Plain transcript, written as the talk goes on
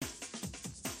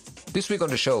This week on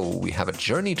the show, we have a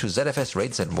journey to ZFS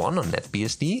RAID Z1 on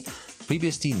NetBSD,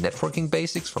 FreeBSD networking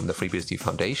basics from the FreeBSD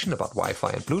Foundation about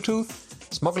Wi-Fi and Bluetooth,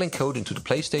 smuggling code into the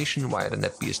PlayStation via the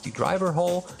NetBSD driver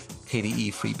hole, KDE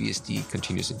FreeBSD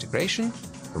continuous integration,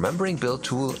 remembering build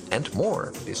tool, and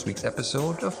more. This week's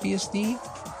episode of BSD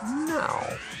Now.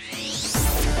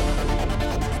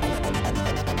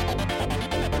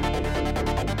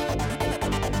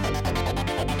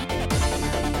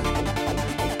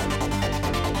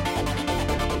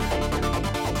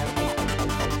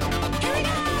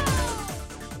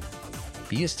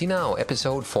 BSD Now,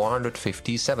 episode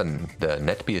 457, the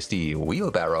NetBSD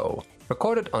Wheelbarrow,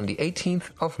 recorded on the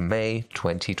 18th of May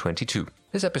 2022.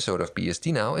 This episode of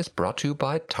BSD Now is brought to you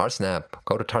by Tarsnap.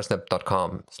 Go to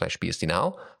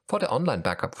tarsnap.com/BSDNow for the online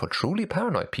backup for truly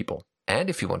paranoid people. And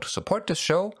if you want to support this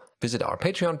show, visit our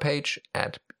Patreon page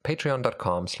at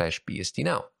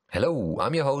patreon.com/BSDNow. Hello,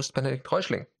 I'm your host, Benedikt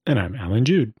Reuschling. And I'm Alan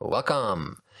Jude.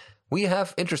 Welcome. We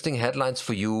have interesting headlines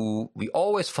for you. We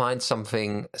always find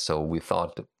something, so we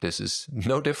thought that this is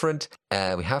no different.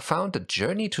 We have found a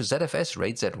journey to ZFS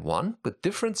RAID Z1 with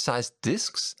different sized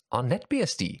disks on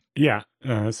NetBSD. Yeah,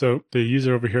 so the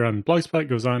user over here on Blogspot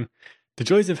goes on, the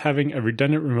joys of having a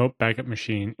redundant remote backup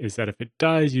machine is that if it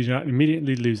dies, you do not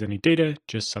immediately lose any data,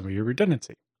 just some of your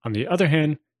redundancy. On the other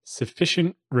hand,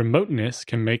 sufficient remoteness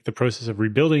can make the process of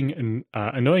rebuilding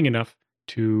annoying enough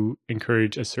to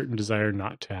encourage a certain desire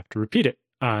not to have to repeat it.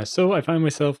 So I find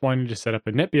myself wanting to set up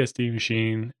a NetBSD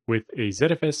machine with a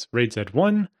ZFS RAID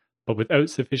Z1, but without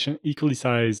sufficient equally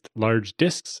sized large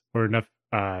disks or enough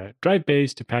drive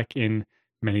bays to pack in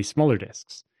many smaller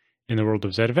disks. In the world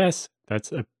of ZFS,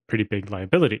 that's a pretty big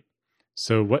liability.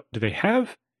 So what do they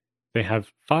have? They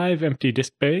have 5 empty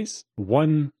disk bays,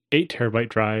 1 8TB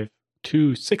drive,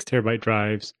 2 6TB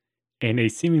drives, and a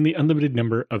seemingly unlimited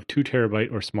number of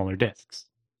 2TB or smaller disks.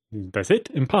 That's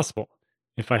it? Impossible.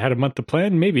 If I had a month to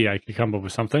plan, maybe I could come up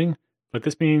with something, but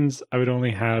this means I would only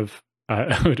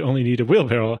need a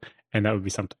wheelbarrow, and that would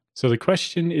be something. So the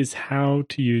question is how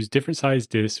to use different sized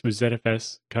disks with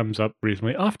ZFS comes up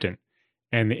reasonably often,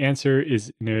 and the answer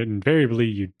is invariably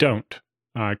you don't,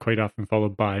 quite often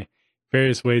followed by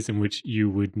various ways in which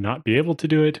you would not be able to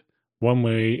do it, one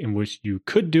way in which you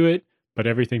could do it, but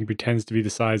everything pretends to be the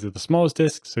size of the smallest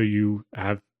disk, so you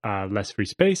have less free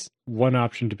space. One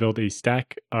option to build a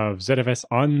stack of ZFS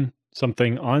on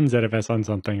something,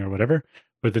 or whatever,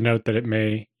 with the note that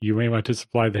you may want to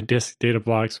supply the disk data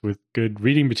blocks with good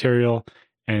reading material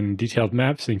and detailed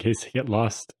maps in case they get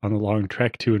lost on the long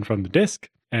trek to and from the disk.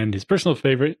 And his personal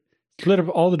favorite, split up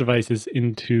all the devices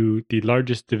into the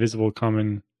largest divisible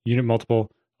common unit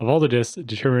multiple of all the disks,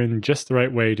 determine just the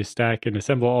right way to stack and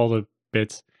assemble all the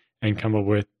bits, and come up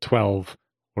with 12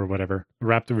 or whatever.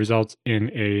 Wrap the results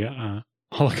in a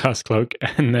Holocaust cloak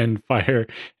and then fire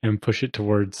and push it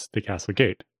towards the castle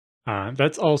gate.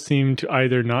 That's all seemed to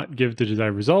either not give the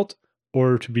desired result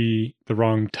or to be the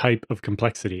wrong type of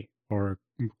complexity, or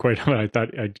quite what I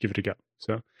thought I'd give it a go.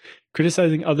 So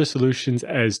criticizing other solutions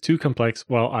as too complex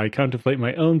while I contemplate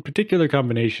my own particular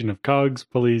combination of cogs,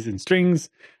 pulleys, and strings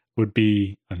would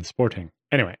be unsporting.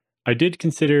 Anyway, I did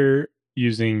consider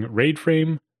using RAID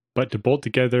frame, but to bolt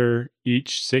together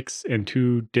each 6 and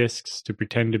 2 disks to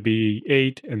pretend to be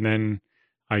 8, and then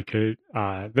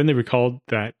then they recalled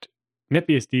that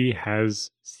NetBSD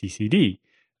has CCD,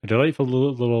 a delightful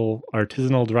little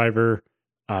artisanal driver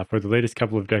for the latest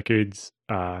couple of decades.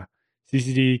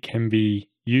 CCD can be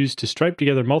used to stripe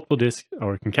together multiple disks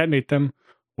or concatenate them,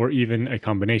 or even a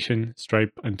combination,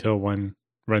 stripe until one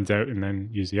runs out and then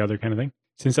use the other kind of thing.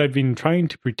 Since I've been trying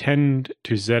to pretend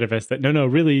to ZFS that no,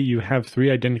 really, you have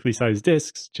 3 identically sized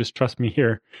disks, just trust me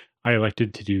here, I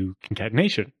elected to do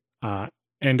concatenation.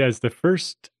 And as the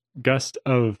first gust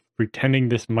of pretending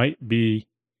this might be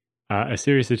a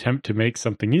serious attempt to make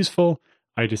something useful,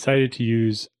 I decided to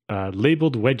use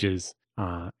labeled wedges.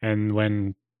 And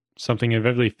when something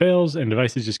inevitably fails and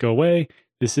devices just go away,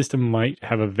 the system might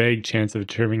have a vague chance of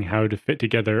determining how to fit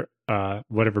together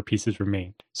whatever pieces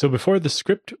remain. So before the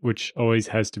script, which always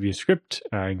has to be a script,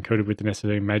 encoded with the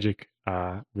necessary magic,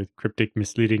 with cryptic,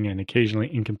 misleading, and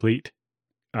occasionally incomplete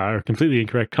or completely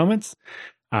incorrect comments,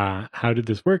 how did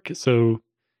this work? So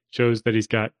shows that he's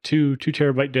got 2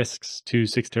 2TB disks, 2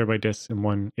 6TB disks, and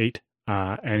 1 8.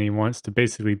 And he wants to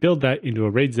basically build that into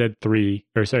a RAID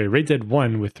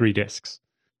Z1 with 3 disks,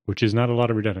 which is not a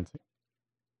lot of redundancy.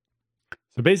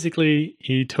 So basically,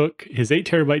 he took his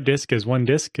 8TB disk as one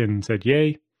disk and said,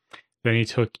 yay. Then he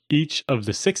took each of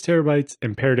the 6TB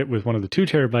and paired it with one of the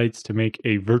 2TB to make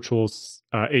a virtual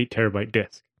 8TB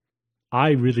disk. I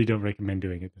really don't recommend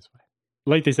doing it this way.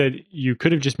 Like they said, you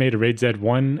could have just made a RAID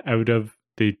Z1 out of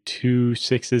the 2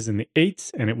 6s and the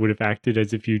 8s, and it would have acted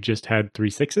as if you just had 3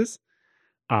 6s.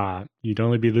 You'd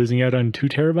only be losing out on 2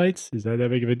 terabytes. Is that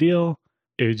big of a deal?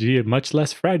 It would be much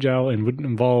less fragile and wouldn't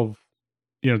involve,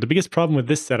 the biggest problem with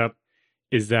this setup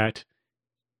is that,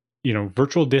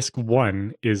 virtual disk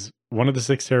 1 is one of the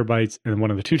 6 terabytes and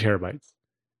one of the 2 terabytes.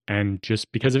 And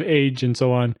just because of age and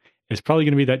so on, it's probably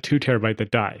going to be that 2 terabyte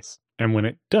that dies. And when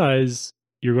it does,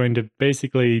 you're going to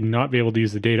basically not be able to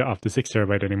use the data off the 6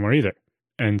 terabyte anymore either.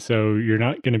 And so you're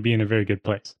not going to be in a very good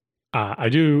place. I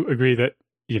do agree that,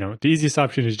 the easiest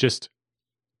option is just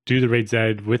do the RAID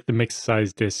Z with the mixed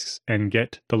size disks and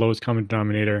get the lowest common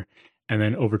denominator. And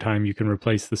then over time, you can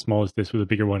replace the smallest disk with a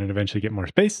bigger one and eventually get more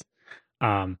space.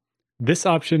 This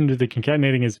option, the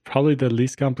concatenating, is probably the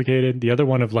least complicated. The other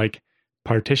one of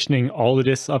partitioning all the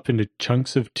disks up into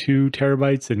chunks of 2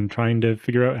 terabytes and trying to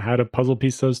figure out how to puzzle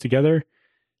piece those together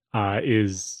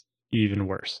is even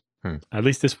worse. At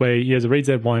least this way, he has a RAID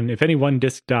Z1. If any one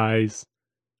disk dies,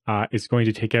 it's going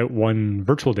to take out one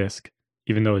virtual disk,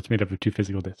 even though it's made up of 2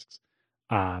 physical disks.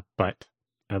 But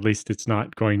at least it's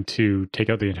not going to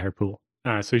take out the entire pool.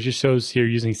 So it just shows here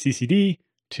using CCD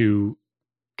to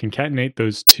concatenate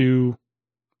those 2,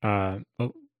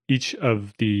 each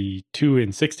of the 2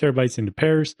 and 6 terabytes into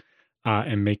pairs,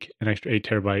 and make an extra 8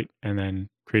 terabyte, and then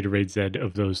create a RAID Z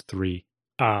of those 3.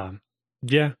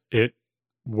 Yeah, it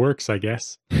works, I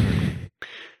guess.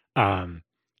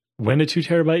 When a 2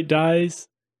 terabyte dies,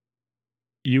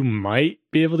 you might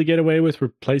be able to get away with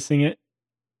replacing it,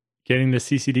 getting the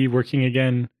CCD working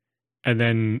again, and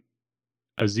then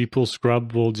a zpool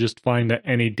scrub will just find that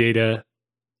any data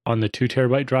on the 2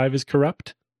 terabyte drive is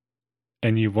corrupt,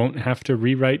 and you won't have to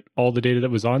rewrite all the data that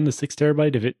was on the 6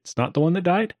 terabyte if it's not the one that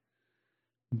died.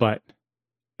 But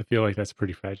I feel like that's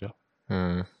pretty fragile.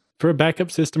 For a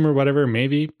backup system or whatever,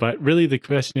 maybe. But really the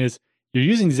question is, you're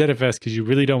using ZFS because you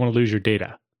really don't want to lose your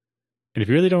data. And if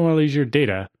you really don't want to lose your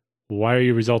data, why are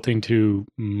you resorting to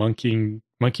monkey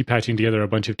patching together a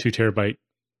bunch of 2 terabyte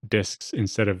disks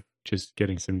instead of just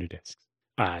getting some new disks?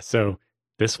 So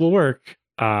this will work,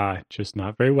 just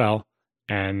not very well.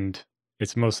 And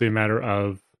it's mostly a matter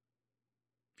of,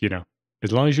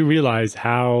 as long as you realize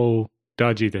how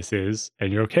dodgy this is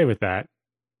and you're okay with that,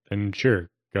 then sure,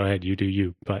 go ahead, you do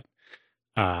you. But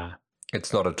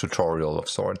it's not a tutorial of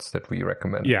sorts that we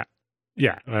recommend. Yeah.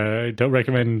 I don't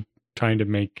recommend trying to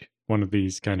make one of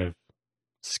these kind of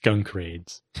skunk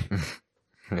raids.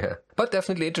 Yeah, but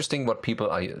definitely interesting what people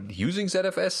are using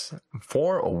ZFS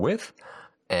for or with,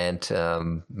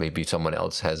 and maybe someone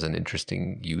else has an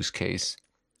interesting use case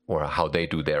or how they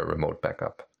do their remote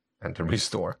backup and to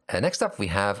restore. And next up, we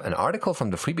have an article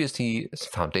from the FreeBSD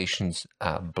Foundation's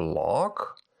blog,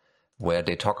 where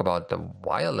they talk about the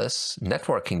wireless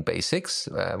networking basics,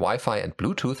 Wi-Fi and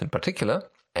Bluetooth in particular.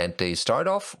 And they start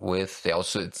off with,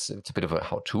 it's a bit of a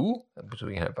how-to. So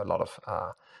we have a lot of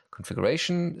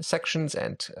configuration sections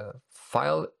and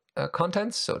file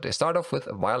contents. So they start off with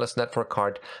a wireless network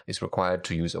card is required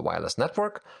to use a wireless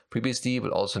network. FreeBSD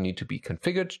will also need to be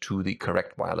configured to the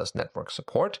correct wireless network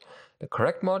support. The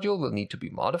correct module will need to be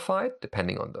modified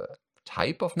depending on the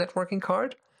type of networking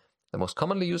card. The most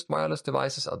commonly used wireless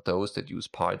devices are those that use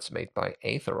parts made by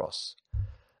Atheros.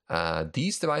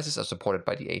 These devices are supported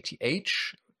by the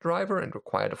ATH driver and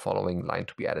require the following line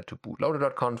to be added to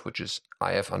bootloader.conf, which is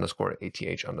if_ath_load_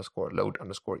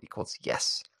 equals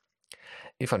yes.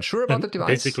 If unsure about the device...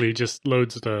 Basically just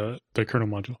loads the kernel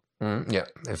module. Yeah,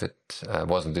 if it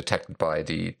wasn't detected by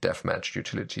the devmatch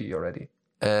utility already.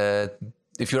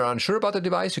 If you're unsure about the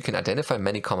device, you can identify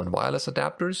many common wireless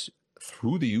adapters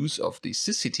through the use of the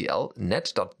sysctl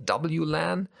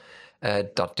net.wlan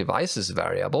 .devices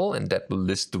variable, and that will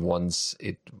list the ones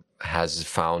it has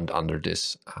found under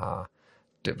this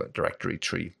directory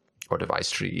tree or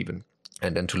device tree even.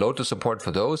 And then to load the support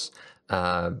for those,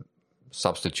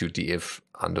 substitute the if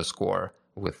underscore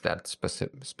with that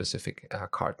specific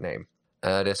card name.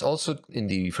 There's also in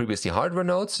the FreeBSD hardware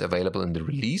notes available in the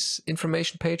release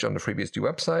information page on the FreeBSD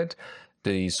website,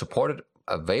 the supported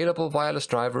available wireless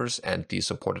drivers and the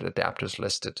supported adapters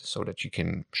listed so that you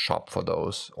can shop for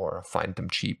those or find them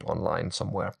cheap online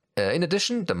somewhere. In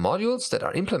addition, the modules that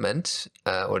are implement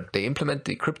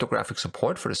the cryptographic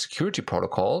support for the security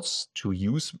protocols to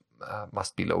use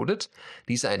must be loaded.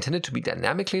 These are intended to be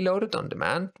dynamically loaded on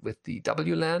demand with the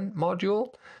WLAN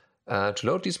module. To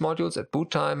load these modules at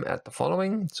boot time, add the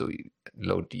following. So you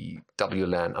load the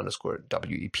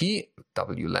WLAN_WEP,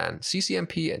 WLAN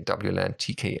CCMP, and WLAN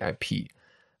TKIP.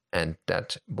 And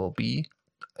that will be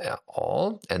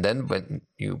all. And then when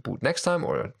you boot next time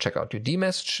or check out your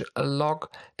dmesg log,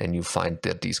 then you find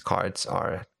that these cards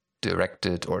are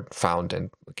directed or found and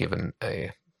given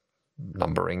a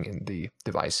numbering in the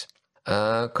device.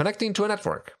 Connecting to a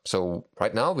network. So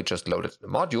right now we just loaded the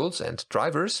modules and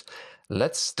drivers.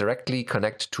 Let's directly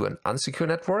connect to an unsecure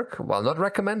network. While not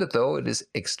recommended though, it is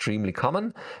extremely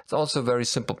common. It's also a very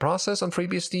simple process on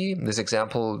FreeBSD. In this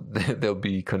example, they'll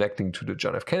be connecting to the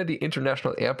John F. Kennedy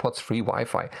International Airport's free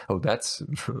Wi-Fi. Oh, that's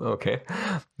okay.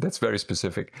 That's very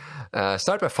specific.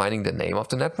 Start by finding the name of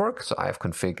the network. So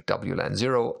ifconfig WLAN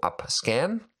 0 up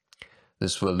scan.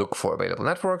 This will look for available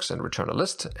networks and return a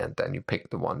list, and then you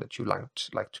pick the one that you like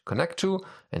to connect to.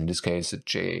 In this case, it's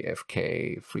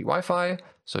JFK free Wi-Fi.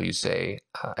 So you say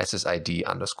SSID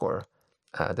underscore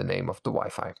the name of the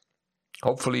Wi-Fi.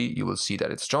 Hopefully, you will see that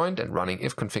it's joined, and running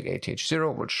ifconfig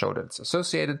ATH0 will show that it's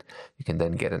associated. You can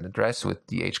then get an address with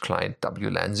dhclient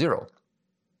WLAN 0.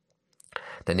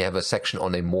 Then you have a section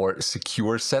on a more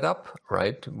secure setup,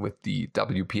 right, with the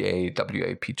WPA,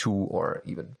 WAP2, or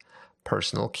even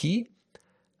personal key.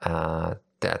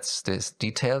 That's this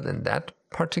detailed in that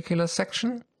particular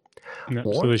section. Yeah,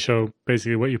 so they show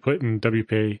basically what you put in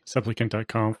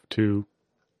wpa-supplicant.conf to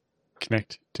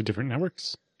connect to different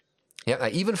networks. Yeah, I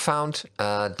even found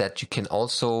that you can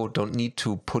also don't need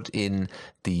to put in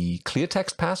the clear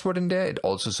text password in there. It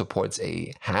also supports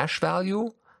a hash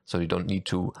value, so you don't need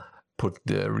to put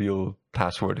the real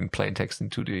password in plain text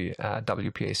into the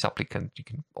WPA supplicant. You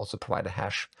can also provide a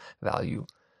hash value.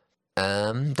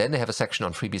 Then they have a section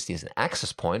on FreeBSD as an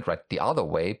access point, right? The other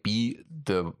way, be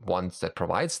the ones that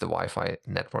provides the Wi-Fi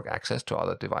network access to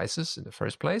other devices in the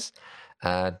first place.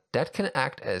 That can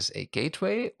act as a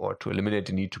gateway or to eliminate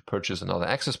the need to purchase another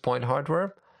access point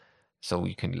hardware. So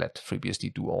you can let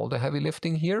FreeBSD do all the heavy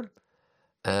lifting here.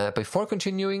 Before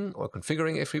continuing or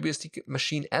configuring a FreeBSD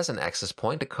machine as an access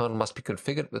point, the kernel must be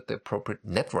configured with the appropriate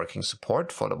networking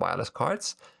support for the wireless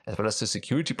cards, as well as the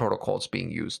security protocols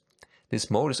being used. This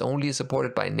mode is only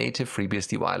supported by native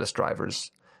FreeBSD wireless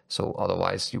drivers, so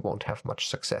otherwise you won't have much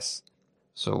success.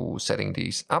 So setting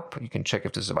these up, you can check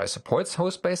if this device supports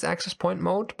host-based access point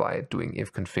mode by doing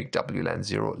ifconfig WLAN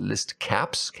 0 list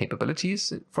caps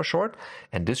capabilities for short,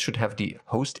 and this should have the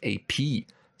host AP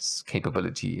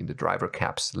capability in the driver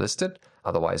caps listed,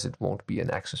 otherwise it won't be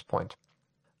an access point.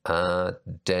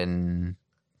 Then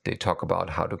they talk about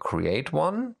how to create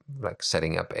one, like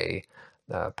setting up a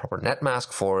proper net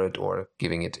mask for it or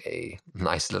giving it a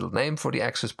nice little name for the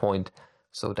access point.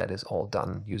 So that is all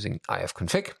done using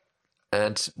ifconfig.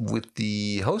 And with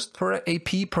the host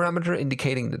AP parameter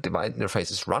indicating the device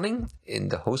interface is running in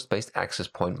the host-based access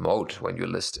point mode when you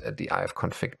list the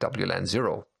ifconfig WLAN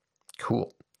 0.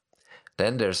 Cool.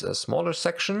 Then there's a smaller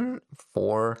section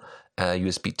for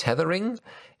USB tethering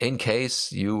in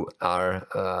case you are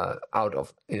out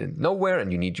of nowhere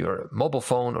and you need your mobile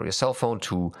phone or your cell phone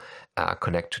to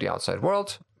connect to the outside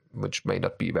world, which may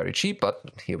not be very cheap, but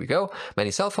here we go.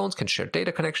 Many cell phones can share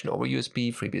data connection over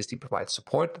USB. FreeBSD provides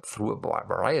support through a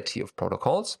variety of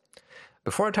protocols.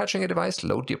 Before attaching a device,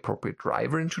 load the appropriate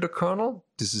driver into the kernel.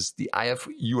 This is the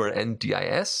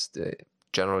IFURNDIS, the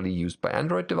generally used by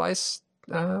Android device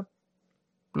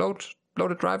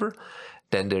loaded driver.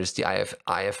 Then there's the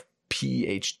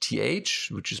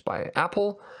IFPHTH, which is by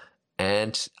Apple,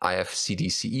 and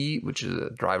IFCDCE, which is a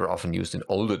driver often used in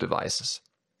older devices.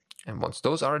 And once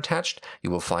those are attached,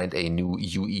 you will find a new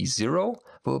UE0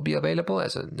 will be available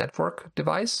as a network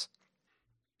device.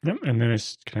 Yep, and then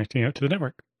it's connecting out to the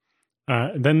network.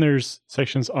 Then there's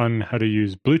sections on how to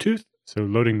use Bluetooth, so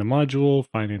loading the module,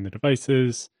 finding the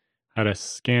devices, how to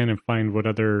scan and find what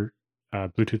other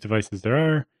Bluetooth devices there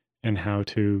are, and how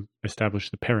to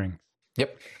establish the pairings.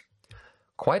 Yep.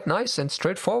 Quite nice and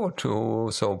straightforward too.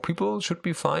 So people should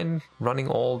be fine running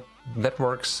all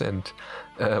networks and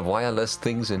wireless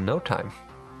things in no time.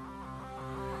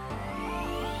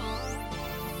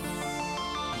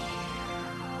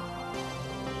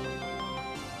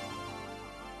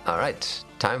 All right,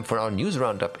 time for our news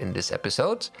roundup in this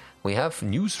episode. We have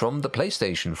news from the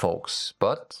PlayStation folks,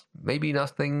 but maybe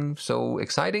nothing so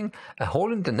exciting. A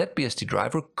hole in the NetBSD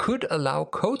driver could allow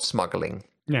code smuggling.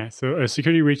 Yeah, so a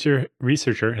security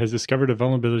researcher has discovered a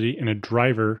vulnerability in a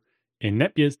driver in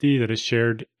NetBSD that is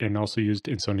shared and also used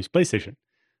in Sony's PlayStation.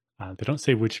 They don't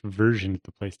say which version of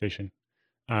the PlayStation.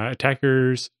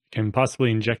 Attackers can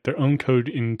possibly inject their own code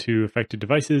into affected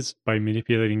devices by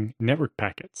manipulating network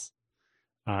packets.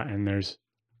 And there's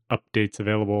updates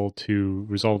available to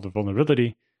resolve the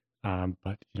vulnerability,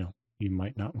 but you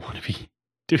might not want to be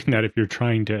doing that if you're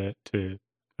trying to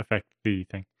affect the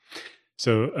thing.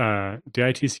 So the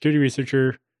IT security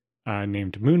researcher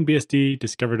named MoonBSD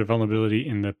discovered a vulnerability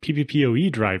in the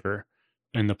PPPoE driver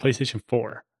in the PlayStation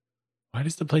 4. Why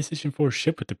does the PlayStation 4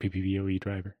 ship with the PPPoE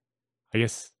driver? I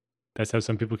guess that's how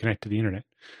some people connect to the internet.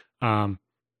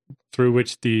 through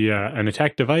which an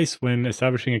attack device, when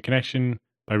establishing a connection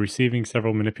by receiving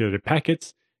several manipulated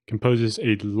packets, composes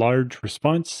a large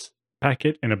response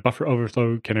packet, and a buffer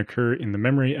overflow can occur in the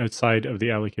memory outside of the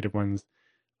allocated ones.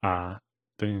 Then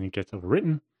it gets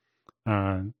overwritten.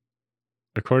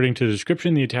 According to the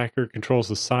description, the attacker controls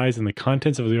the size and the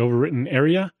contents of the overwritten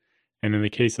area, and in the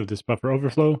case of this buffer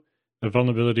overflow, the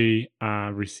vulnerability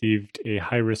received a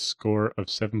high-risk score of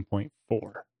 7.4.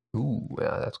 Ooh,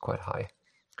 yeah, that's quite high.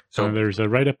 So there's a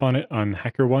write-up on it on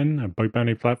HackerOne, a bug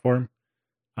bounty platform.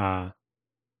 And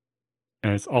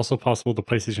it's also possible the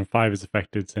PlayStation 5 is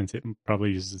affected since it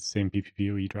probably uses the same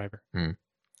PPPoE driver.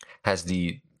 Has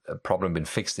the problem been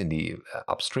fixed in the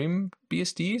upstream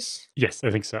BSDs? Yes,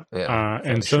 I think so. Yeah,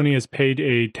 and Sony has paid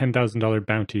a $10,000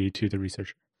 bounty to the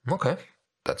researcher. Okay.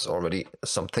 That's already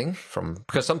something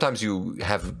because sometimes you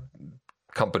have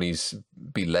companies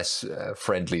be less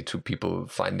friendly to people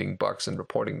finding bugs and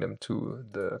reporting them to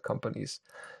the companies.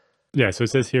 Yeah, so it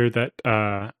says here that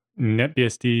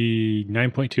NetBSD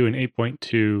 9.2 and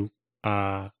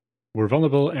 8.2 were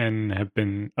vulnerable and have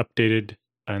been updated,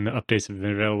 and the updates have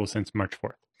been available since March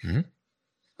 4th. Mm-hmm.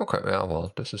 Okay, yeah,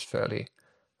 well, this is fairly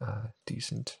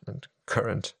decent and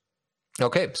current.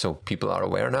 Okay, so people are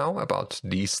aware now about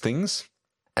these things.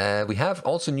 We have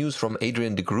also news from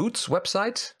Adrian de Groot's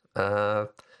website.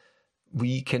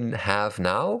 We can have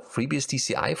now FreeBSD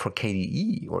CI for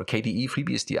KDE, or KDE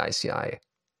FreeBSD ICI.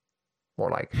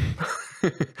 More like.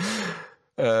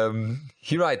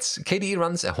 He writes, KDE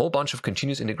runs a whole bunch of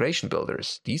continuous integration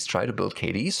builders. These try to build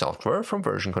KDE software from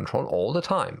version control all the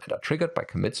time and are triggered by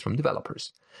commits from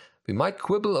developers. We might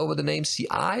quibble over the name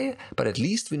CI, but at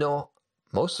least we know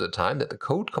most of the time that the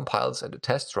code compiles and the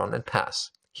tests run and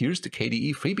pass. Here's the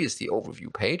KDE FreeBSD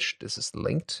overview page. This is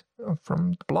linked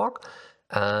from the blog.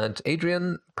 And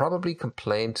Adrian probably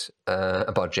complained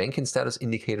about Jenkins status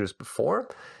indicators before.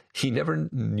 He never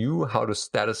knew how the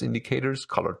status indicators,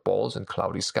 colored balls, and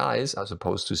cloudy skies are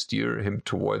supposed to steer him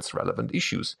towards relevant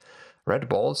issues. Red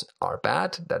balls are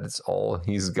bad. That is all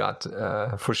he's got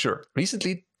for sure.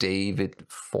 Recently, David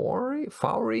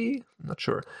Fowry, not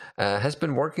sure, has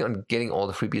been working on getting all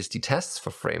the FreeBSD tests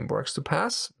for frameworks to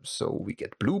pass. So we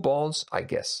get blue balls, I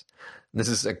guess. This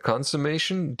is a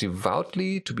consummation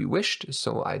devoutly to be wished.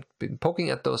 So I've been poking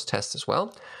at those tests as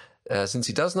well. Since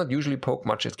he does not usually poke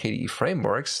much at KDE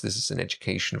frameworks, this is an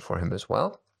education for him as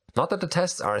well. Not that the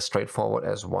tests are as straightforward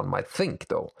as one might think,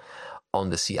 though. On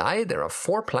the CI, there are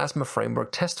 4 Plasma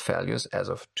Framework test failures as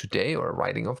of today, or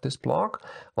writing of this blog,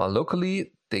 while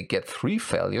locally they get 3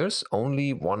 failures,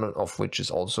 only one of which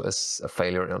is also a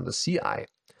failure on the CI.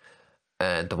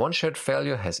 And the one shared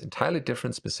failure has entirely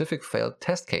different specific failed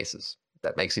test cases.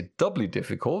 That makes it doubly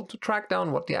difficult to track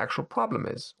down what the actual problem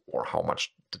is, or how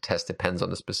much the test depends on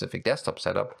the specific desktop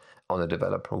setup on the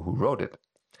developer who wrote it.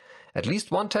 At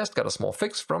least one test got a small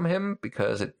fix from him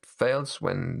because it fails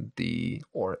when the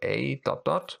or a ...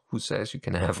 who says you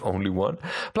can have only one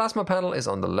plasma panel is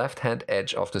on the left-hand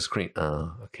edge of the screen.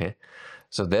 Okay.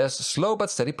 So there's slow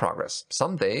but steady progress.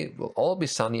 Someday we'll all be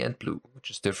sunny and blue, which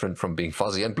is different from being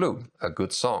fuzzy and blue. A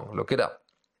good song. Look it up.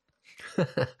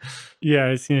 Yeah,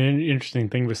 it's an interesting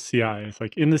thing with CI. It's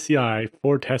like in the CI,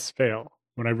 4 tests fail.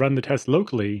 When I run the test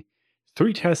locally,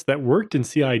 3 tests that worked in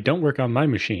CI don't work on my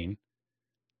machine.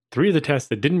 3 of the tests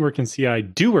that didn't work in CI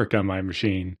do work on my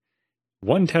machine.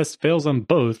 1 test fails on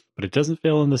both, but it doesn't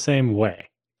fail in the same way.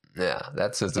 Yeah,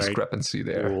 that's a discrepancy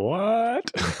there.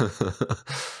 What?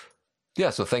 Yeah,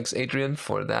 so thanks, Adrian,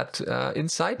 for that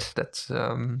insight. That's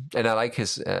and I like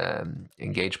his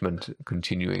engagement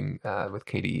continuing with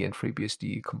KDE and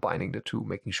FreeBSD, combining the two,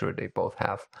 making sure they both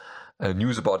have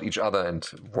news about each other and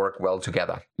work well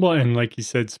together. Well, and like you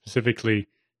said, specifically,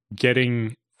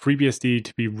 getting FreeBSD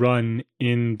to be run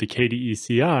in the KDE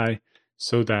CI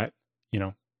so that,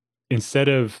 instead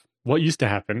of what used to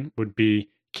happen would be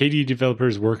KDE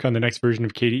developers work on the next version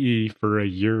of KDE for a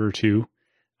year or 2,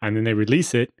 and then they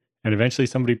release it, and eventually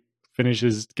somebody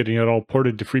finishes getting it all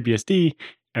ported to FreeBSD,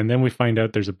 and then we find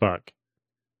out there's a bug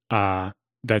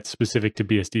that's specific to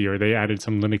BSD, or they added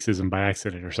some Linuxism by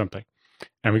accident or something.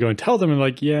 And we go and tell them, and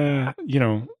like, yeah,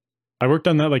 I worked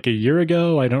on that like a year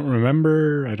ago. I don't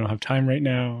remember. I don't have time right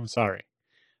now. Sorry.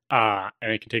 And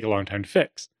it can take a long time to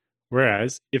fix.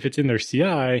 Whereas if it's in their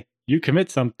CI, you commit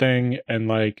something and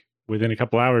like within a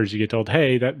couple hours, you get told,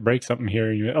 hey, that breaks something here.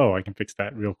 And you I can fix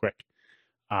that real quick.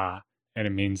 And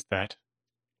it means that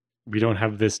we don't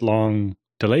have this long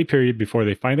delay period before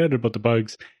they find out about the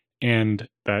bugs, and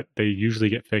that they usually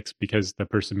get fixed because the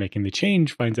person making the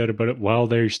change finds out about it while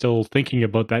they're still thinking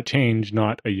about that change,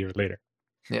 not a year later.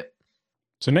 Yeah.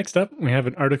 So next up, we have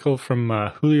an article from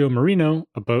Julio Marino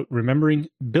about remembering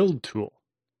build tool.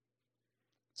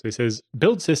 So he says,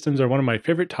 build systems are one of my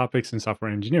favorite topics in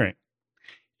software engineering.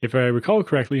 If I recall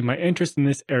correctly, my interest in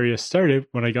this area started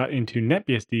when I got into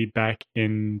NetBSD back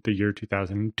in the year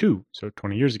 2002, so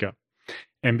 20 years ago,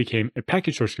 and became a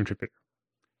package source contributor.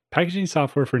 Packaging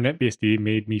software for NetBSD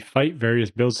made me fight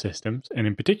various build systems, and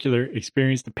in particular,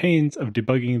 experience the pains of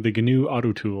debugging the GNU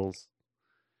auto tools.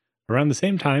 Around the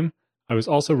same time, I was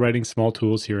also writing small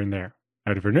tools here and there.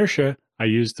 Out of inertia, I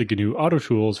used the GNU auto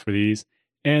tools for these,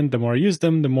 and the more I used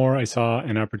them, the more I saw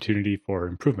an opportunity for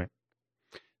improvement.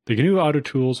 The GNU auto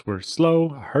tools were slow,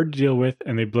 hard to deal with,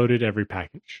 and they bloated every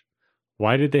package.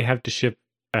 Why did they have to ship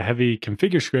a heavy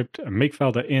configure script, a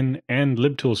makefile.in, and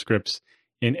libtool scripts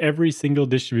in every single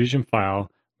distribution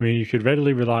file when you could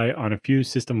readily rely on a few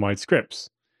system-wide scripts?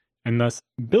 And thus,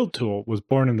 BuildTool was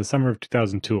born in the summer of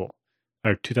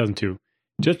 2002,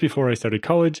 just before I started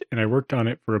college, and I worked on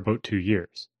it for about 2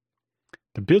 years.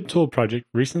 The BuildTool project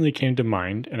recently came to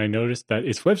mind, and I noticed that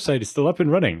its website is still up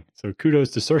and running, so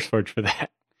kudos to SourceForge for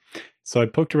that. So I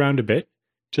poked around a bit.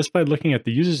 Just by looking at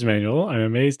the user's manual, I'm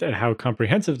amazed at how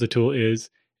comprehensive the tool is,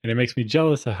 and it makes me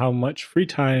jealous of how much free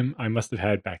time I must have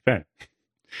had back then.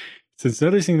 Since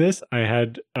noticing this, I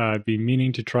had been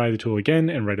meaning to try the tool again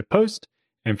and write a post,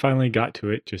 and finally got to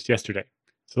it just yesterday.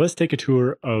 So let's take a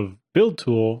tour of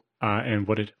BuildTool and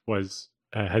what it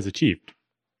has achieved.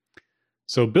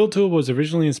 So BuildTool was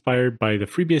originally inspired by the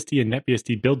FreeBSD and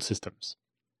NetBSD build systems.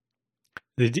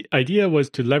 The idea was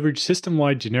to leverage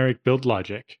system-wide generic build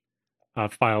logic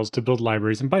files to build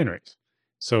libraries and binaries.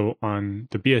 So on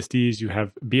the BSDs, you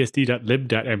have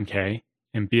bsd.lib.mk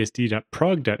and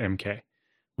bsd.prog.mk,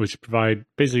 which provide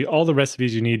basically all the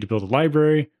recipes you need to build a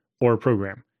library or a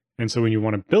program. And so when you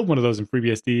want to build one of those in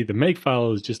FreeBSD, the make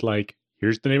file is just like,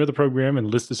 here's the name of the program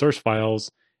and list the source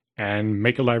files, and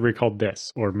make a library called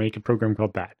this, or make a program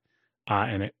called that.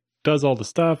 And it does all the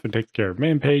stuff and takes care of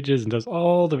man pages and does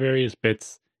all the various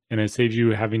bits, and it saves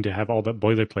you having to have all that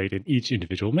boilerplate in each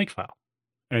individual makefile.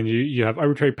 And you have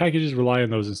arbitrary packages rely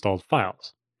on those installed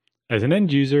files. As an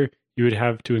end user, you would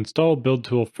have to install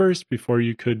BuildTool first before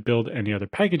you could build any other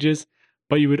packages,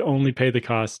 but you would only pay the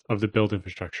cost of the build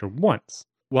infrastructure once.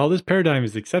 While this paradigm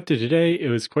is accepted today, it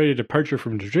was quite a departure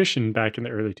from tradition back in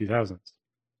the early 2000s.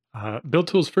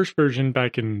 BuildTool's first version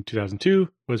back in 2002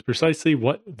 was precisely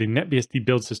what the NetBSD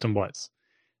build system was.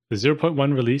 The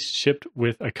 0.1 release shipped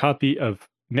with a copy of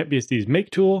NetBSD's make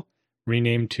tool,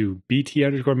 renamed to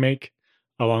bt_make,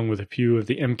 along with a few of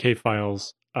the MK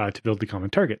files to build the common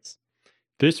targets.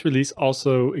 This release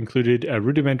also included a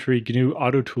rudimentary GNU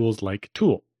auto tools-like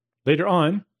tool. Later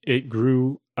on, it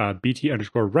grew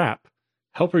bt_wrap,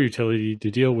 helper utility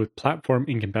to deal with platform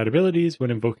incompatibilities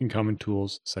when invoking common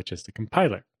tools such as the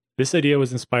compiler. This idea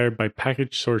was inspired by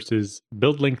Package Source's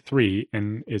BuildLink 3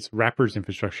 and its wrappers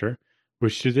infrastructure,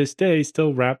 which to this day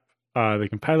still wrap the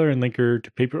compiler and linker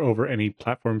to paper over any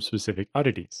platform-specific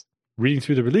oddities. Reading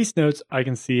through the release notes, I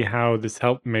can see how this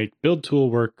helped make BuildTool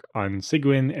work on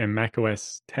Cygwin and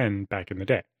macOS 10 back in the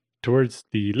day. Towards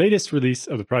the latest release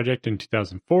of the project in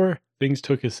 2004, things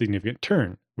took a significant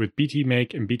turn, with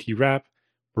BTMake and BTWrap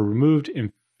were removed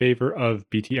in favor of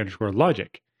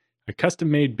BT_logic, a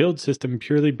custom-made build system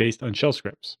purely based on shell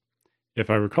scripts.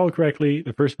 If I recall correctly,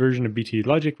 the first version of BT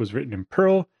Logic was written in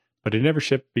Perl, but it never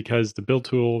shipped because the build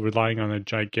tool relying on a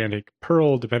gigantic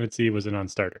Perl dependency was a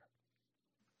non-starter.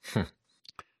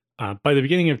 By the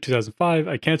beginning of 2005,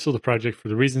 I canceled the project for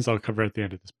the reasons I'll cover at the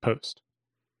end of this post.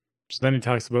 So then he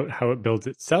talks about how it builds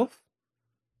itself.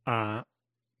 The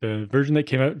version that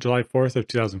came out July 4th of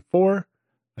 2004,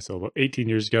 so about 18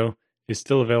 years ago, is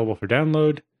still available for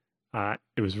download.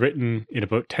 It was written in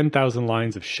about 10,000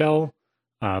 lines of shell,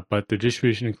 but the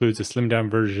distribution includes a slimmed-down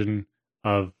version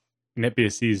of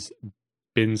NetBSD's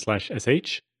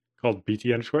bin/sh called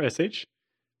bt_sh.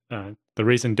 The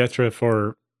raison d'etre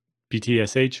for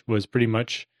BTSH was pretty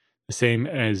much the same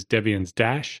as Debian's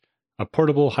Dash, a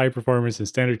portable, high-performance, and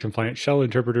standard-compliant shell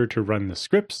interpreter to run the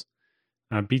scripts.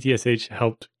 BTSH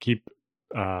helped keep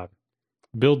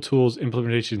BuildTool's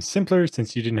implementation simpler,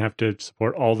 since you didn't have to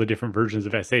support all the different versions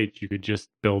of SH. You could just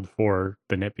build for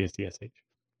the NetBSD SH.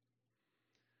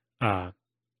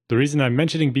 The reason I'm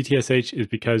mentioning BTSH is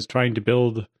because trying to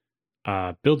build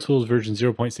BuildTool's version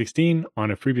 0.16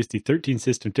 on a FreeBSD 13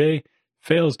 system today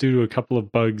fails due to a couple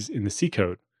of bugs in the C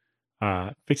code.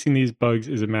 Fixing these bugs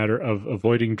is a matter of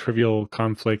avoiding trivial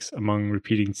conflicts among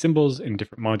repeating symbols in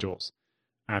different modules.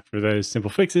 After those simple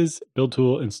fixes,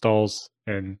 BuildTool installs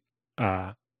and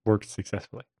works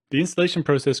successfully. The installation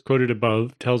process quoted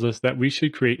above tells us that we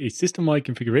should create a system-wide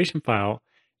configuration file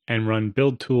and run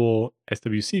BuildTool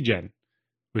swcgen,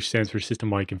 which stands for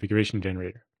System-Wide Configuration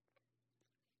Generator.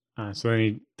 So then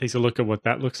he takes a look at what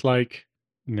that looks like.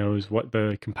 knows what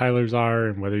the compilers are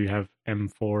and whether you have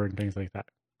M4 and things like that.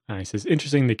 He says,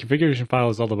 interesting, the configuration file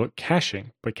is all about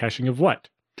caching, but caching of what?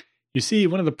 You see,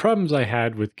 one of the problems I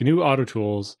had with GNU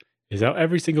AutoTools is how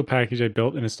every single package I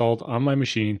built and installed on my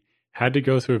machine had to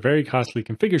go through a very costly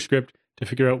configure script to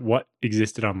figure out what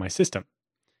existed on my system.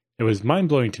 It was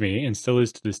mind-blowing to me, and still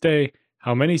is to this day,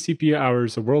 how many CPU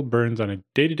hours the world burns on a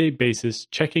day-to-day basis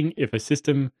checking if a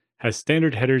system has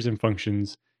standard headers and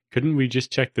functions. Couldn't we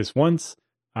just check this once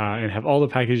and have all the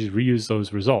packages reuse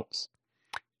those results?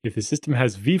 If the system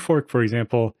has vfork, for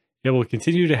example, it will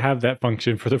continue to have that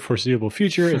function for the foreseeable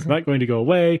future. It's not going to go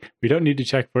away. We don't need to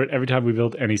check for it every time we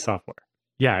build any software.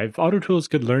 Yeah, if AutoTools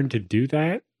could learn to do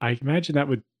that, I imagine that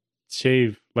would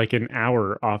shave like an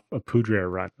hour off a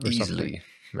Poudre run or Easily. something.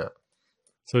 Yeah.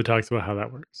 So it talks about how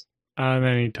that works. And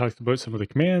then he talks about some of the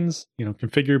commands,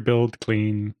 configure, build,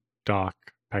 clean, dock,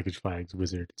 package flags,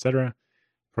 wizard, etc.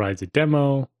 Provides a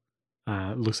demo,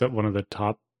 looks at one of the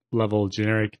top level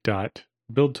generic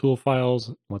 .build tool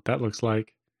files, what that looks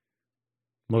like.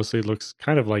 Mostly it looks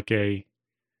kind of like a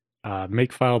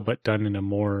makefile, but done in a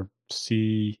more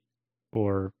C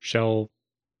or shell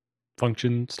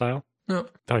function style. Yeah.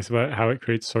 Talks about how it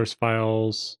creates source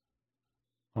files,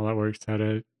 all that works, how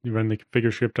to run the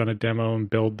configure script on a demo and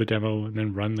build the demo and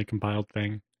then run the compiled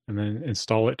thing and then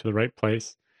install it to the right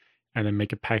place and then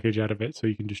make a package out of it so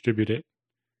you can distribute it,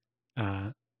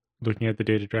 looking at the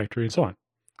data directory and so on.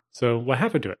 So what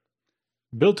happened to it?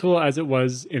 Build tool as it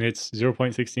was in its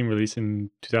 0.16 release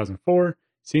in 2004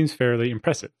 seems fairly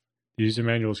impressive. The user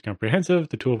manual is comprehensive,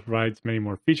 the tool provides many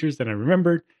more features than I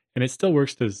remembered, and it still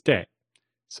works to this day.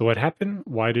 So what happened?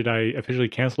 Why did I officially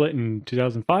cancel it in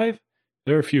 2005?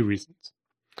 There are a few reasons.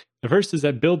 The first is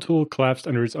that build tool collapsed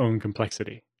under its own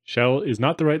complexity. Shell is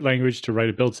not the right language to write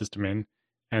a build system in,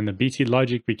 and the BT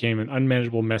logic became an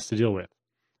unmanageable mess to deal with.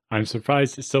 I'm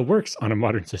surprised it still works on a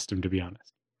modern system, to be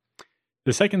honest.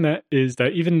 The second is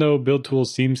that even though build tool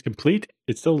seems complete,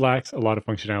 it still lacks a lot of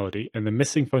functionality, and the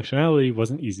missing functionality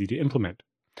wasn't easy to implement.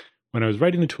 When I was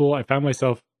writing the tool, I found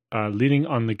myself leaning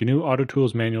on the GNU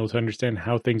AutoTools manual to understand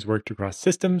how things worked across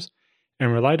systems,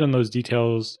 and relied on those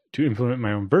details to implement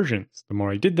my own versions. The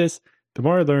more I did this, the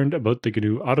more I learned about the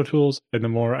GNU AutoTools, and the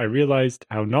more I realized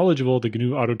how knowledgeable the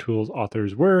GNU AutoTools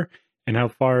authors were, and how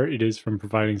far it is from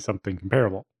providing something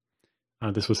comparable.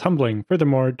 This was humbling.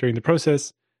 Furthermore, during the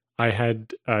process, I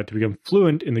had to become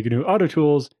fluent in the GNU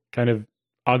AutoTools, kind of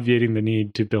obviating the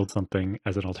need to build something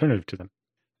as an alternative to them.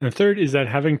 And the third is that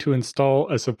having to install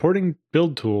a supporting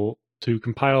build tool to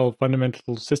compile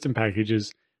fundamental system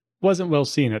packages wasn't well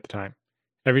seen at the time.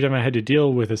 Every time I had to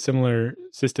deal with a similar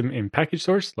system in package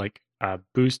source, like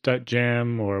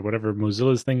boost.jam or whatever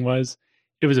Mozilla's thing was,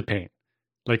 it was a pain.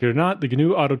 Like it or not, the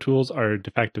GNU AutoTools are a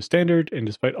de facto standard, and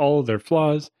despite all of their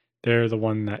flaws, they're the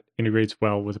one that integrates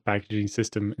well with the packaging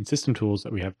system and system tools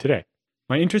that we have today.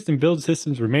 My interest in build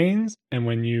systems remains, and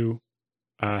when you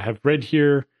have read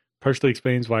here, partially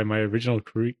explains why my original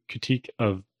critique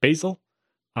of Bazel.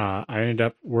 I ended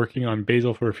up working on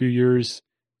Bazel for a few years,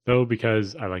 though,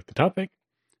 because I like the topic.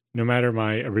 No matter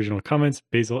my original comments,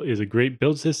 Bazel is a great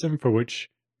build system for which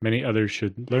many others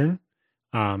should learn,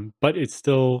 but it's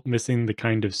still missing the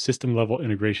kind of system-level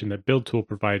integration that Build Tool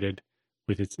provided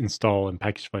with its install and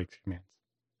package flags commands.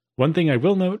 One thing I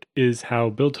will note is how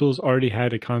Build Tools already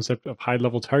had a concept of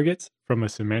high-level targets from a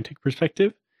semantic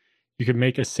perspective. You could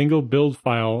make a single build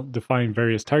file define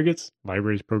various targets,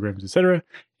 libraries, programs, etc.,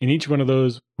 and each one of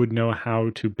those would know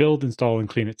how to build, install, and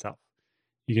clean itself.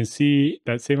 You can see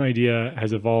that same idea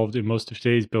has evolved in most of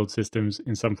today's build systems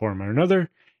in some form or another,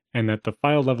 and that the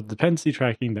file-level dependency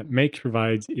tracking that Make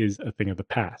provides is a thing of the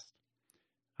past.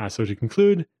 So to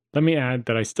conclude, let me add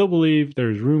that I still believe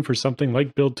there is room for something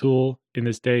like Build Tool in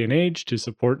this day and age to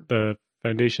support the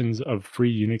foundations of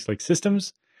free Unix-like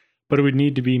systems, but it would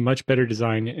need to be much better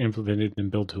designed and implemented than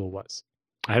Build Tool was.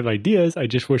 I have ideas, I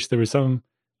just wish there was some...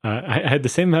 I had the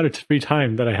same amount of free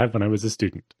time that I had when I was a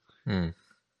student.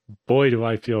 Boy, do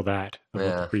I feel that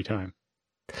about the free time.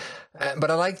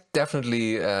 But I like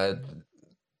definitely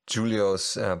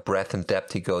Julio's breadth and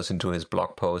depth he goes into his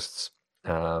blog posts.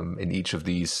 In each of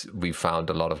these, we found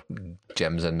a lot of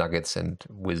gems and nuggets and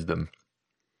wisdom.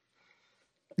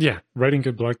 Yeah, writing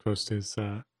good blog posts is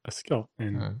a skill,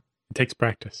 and it takes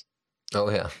practice. Oh,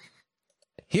 yeah.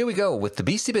 Here we go with the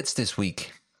Beastie Bits this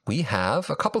week. We have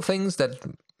a couple things that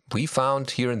we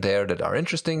found here and there that are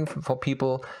interesting for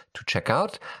people to check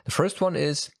out. The first one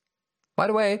is, by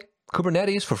the way,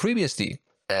 Kubernetes for FreeBSD.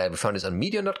 We found this on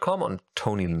Medium.com on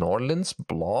Tony Norland's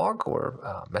blog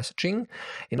or messaging.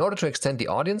 In order to extend the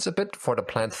audience a bit for the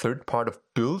planned third part of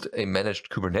Build a Managed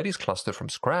Kubernetes Cluster from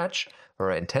Scratch,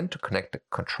 where I intend to connect the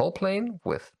control plane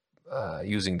with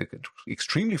using the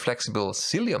extremely flexible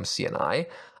Cilium CNI,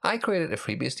 I created a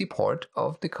FreeBSD port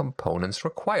of the components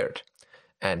required.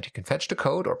 And you can fetch the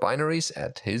code or binaries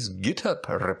at his GitHub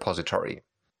repository.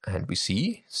 And we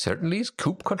see, certainly,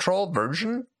 kube control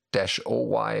version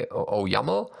 -OY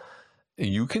YAML,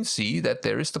 you can see that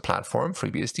there is the platform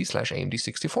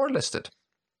FreeBSD/AMD64 listed.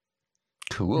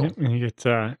 Cool. Yep, and you get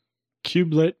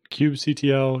kubelet,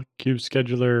 kubectl, kube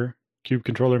scheduler, kube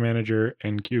controller manager,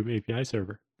 and kube API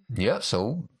server. Yeah,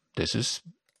 so this is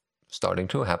starting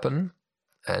to happen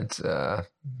and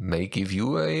may give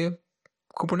you a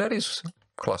Kubernetes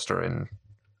cluster in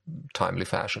timely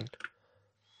fashion.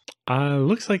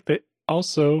 Looks like they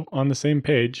also, on the same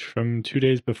page from 2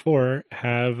 days before,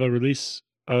 have a release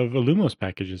of Illumos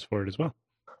packages for it as well.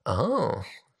 Oh,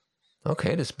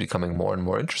 okay. This is becoming more and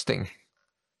more interesting.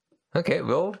 Okay,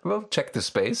 we'll check the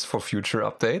space for future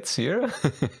updates here.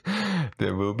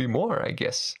 There will be more, I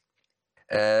guess.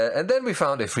 And then we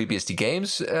found a FreeBSD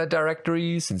Games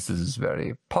directory, since this is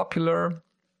very popular.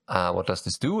 What does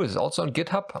this do? It's also on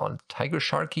GitHub, on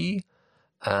TigerSharky.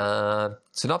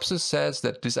 Synopsis says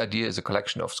that this idea is a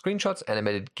collection of screenshots,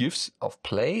 animated GIFs of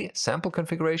play, sample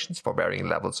configurations for varying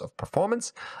levels of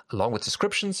performance, along with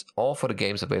descriptions, all for the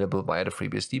games available via the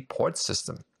FreeBSD port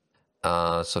system.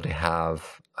 So they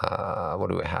have, what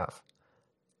do we have?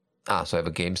 So I have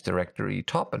a games directory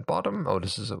top and bottom. Oh,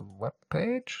 this is a web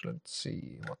page. Let's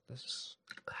see what this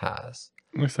has.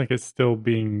 Looks like it's still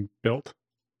being built,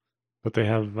 but they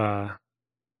have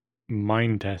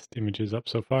Minetest images up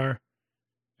so far.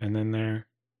 And then they're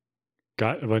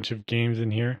got a bunch of games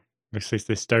in here. Looks like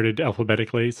they started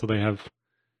alphabetically, so they have,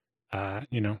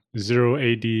 0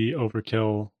 AD,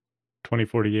 Overkill,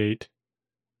 2048,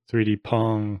 3D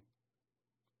Pong,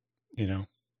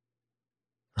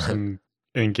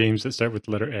 and games that start with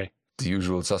the letter A. The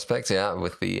usual suspects, yeah,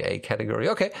 with the A category.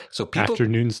 Okay, so people...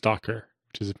 Afternoon Stalker,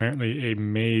 which is apparently a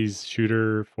maze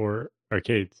shooter for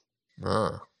arcades.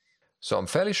 So I'm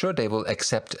fairly sure they will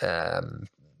accept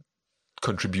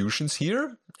contributions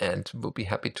here, and we'll be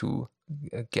happy to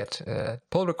get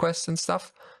pull requests and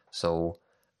stuff. So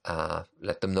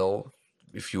let them know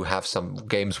if you have some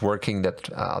games working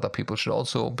that other people should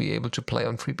also be able to play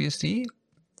on FreeBSD.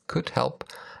 Could help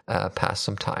pass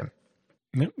some time.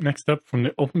 Next up from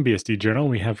the OpenBSD journal,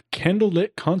 we have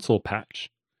Candlelit Console Patch.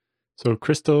 So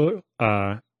Crystal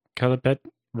Calipet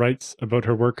writes about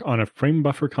her work on a frame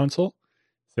buffer console,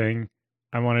 saying,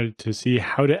 I wanted to see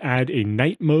how to add a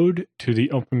night mode to the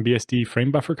OpenBSD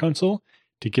frame buffer console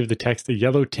to give the text a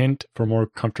yellow tint for more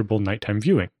comfortable nighttime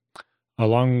viewing,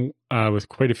 along with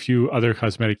quite a few other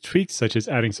cosmetic tweaks, such as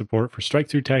adding support for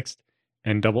strike-through text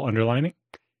and double underlining.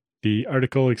 The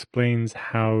article explains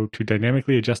how to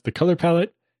dynamically adjust the color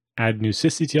palette, add new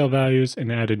sysctl values,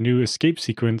 and add a new escape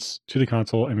sequence to the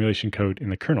console emulation code in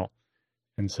the kernel.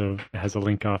 And so it has a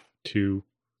link off to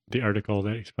the article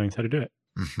that explains how to do it.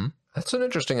 Mm-hmm. That's an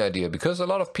interesting idea, because a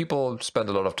lot of people spend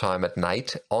a lot of time at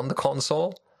night on the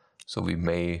console, so we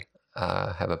may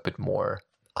have a bit more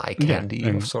eye candy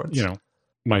of sorts.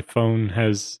 My phone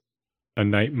has a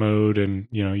night mode, and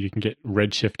you can get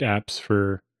Redshift apps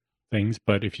for things,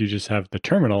 but if you just have the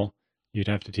terminal, you'd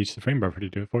have to teach the frame buffer to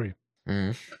do it for you.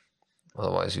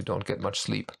 Otherwise, you don't get much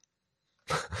sleep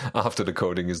after the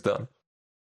coding is done.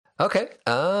 Okay,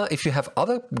 if you have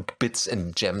other bits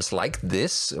and gems like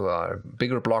this, or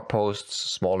bigger blog posts,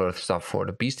 smaller stuff for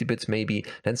the Beastie Bits maybe,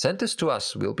 then send this to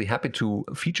us. We'll be happy to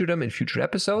feature them in future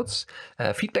episodes.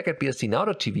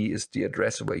 Feedback@bsdnow.tv is the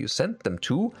address where you send them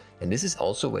to, and this is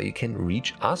also where you can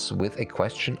reach us with a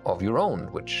question of your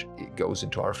own, which goes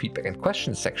into our feedback and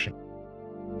questions section.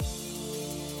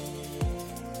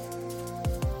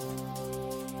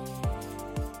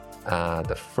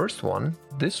 The first one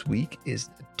this week is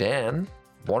Dan,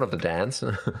 one of the Dans,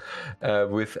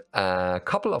 with a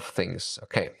couple of things.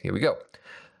 Okay, here we go.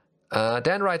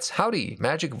 Dan writes, howdy,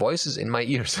 magic voices in my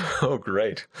ears. Oh,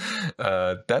 great.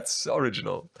 That's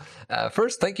original.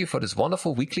 First, thank you for this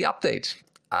wonderful weekly update.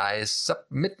 I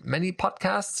submit many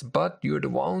podcasts, but you're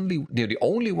the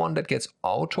only one that gets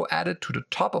auto-added to the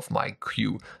top of my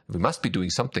queue. We must be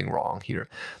doing something wrong here.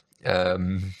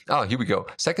 Here we go.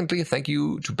 Secondly, thank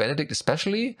you to Benedict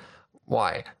especially.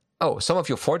 Why? Oh, some of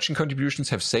your Fortune contributions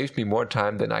have saved me more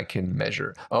time than I can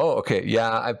measure. Oh, okay. Yeah,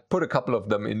 I put a couple of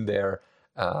them in there.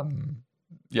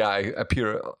 I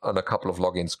appear on a couple of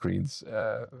login screens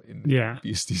in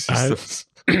BSD systems.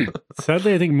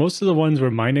 Sadly, I think most of the ones where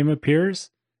my name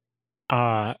appears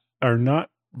are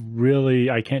not really,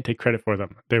 I can't take credit for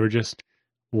them. They were just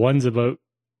ones about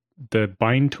the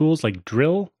bind tools like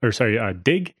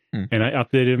dig, and I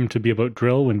updated them to be about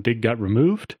drill when dig got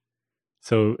removed.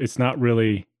 So it's not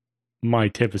really my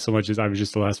tip as so much as I was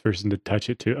just the last person to touch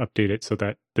it to update it so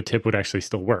that the tip would actually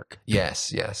still work.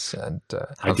 Yes, and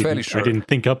I'm fairly sure. I didn't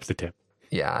think up the tip.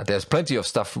 Yeah, there's plenty of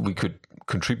stuff we could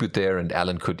contribute there, and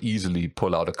Alan could easily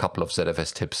pull out a couple of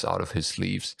ZFS tips out of his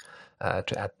sleeves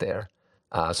to add there.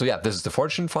 So yeah, this is the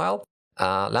Fortune file.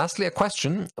 Lastly, a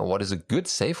question. What is a good,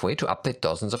 safe way to update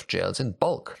dozens of jails in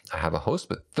bulk? I have a host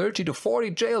with 30 to 40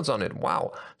 jails on it.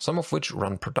 Wow. Some of which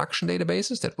run production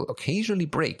databases that will occasionally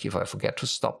break if I forget to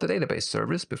stop the database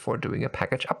service before doing a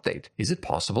package update. Is it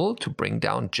possible to bring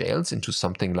down jails into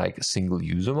something like single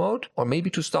user mode? Or maybe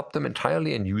to stop them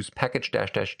entirely and use package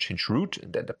 -- change root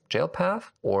and then the jail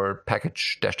path? Or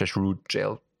package -- root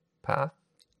jail path?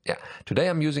 Yeah, today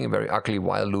I'm using a very ugly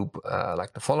while loop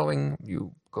like the following.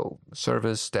 You go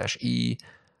service -e,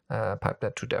 pipe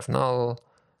that to dev null,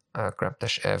 grab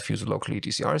 -f, use a local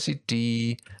etc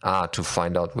RCD to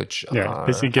find out which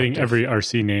basically getting active. Every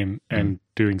RC name and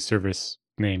doing service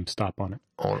name stop on it.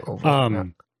 All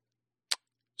over.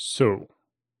 So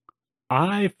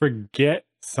I forget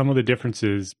some of the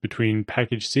differences between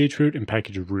package chroot and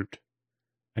package root.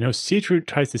 I know chroot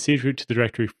tries to chroot to the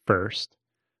directory first.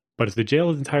 But if the jail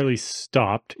is entirely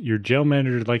stopped, your jail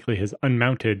manager likely has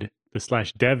unmounted the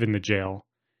 /dev in the jail,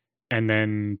 and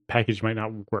then package might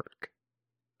not work.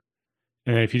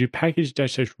 And then if you do package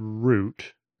 --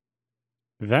 root,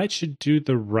 that should do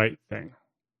the right thing.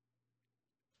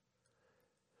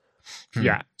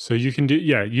 Yeah, so you can do,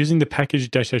 using the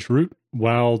package -- root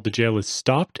while the jail is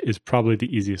stopped is probably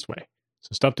the easiest way.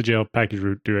 So stop the jail, package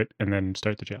root, do it, and then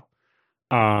start the jail.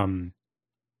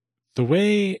 The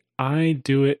way I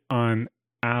do it on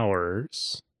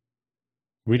ours,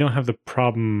 we don't have the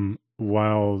problem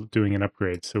while doing an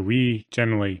upgrade. So we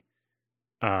generally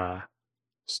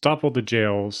stop all the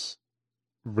jails,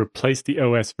 replace the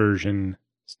OS version,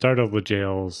 start all the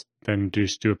jails, then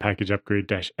just do a package upgrade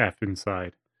 -f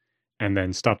inside, and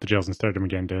then stop the jails and start them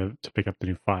again to pick up the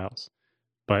new files.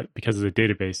 But because of the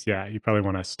database, you probably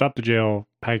want to stop the jail,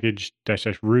 package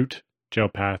 -- root, jail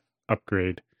path,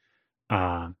 upgrade,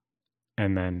 and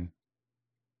then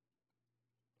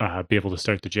be able to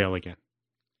start the jail again.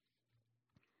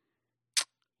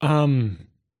 You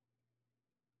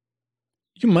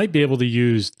might be able to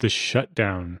use the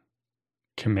shutdown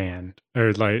command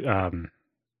or like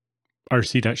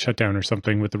rc.shutdown or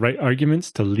something with the right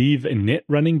arguments to leave init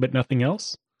running but nothing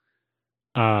else.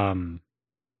 But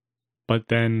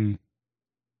then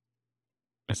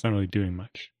it's not really doing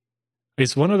much.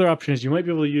 It's one other option is you might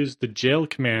be able to use the jail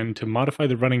command to modify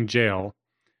the running jail.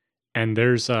 And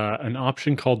there's an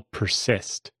option called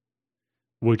persist,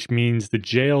 which means the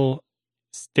jail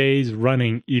stays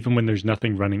running even when there's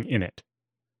nothing running in it.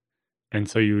 And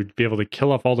so you would be able to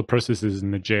kill off all the processes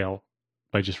in the jail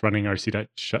by just running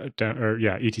rc.shutdown or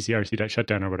etc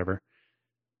rc.shutdown or whatever.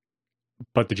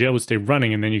 But the jail would stay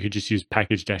running, and then you could just use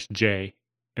package -j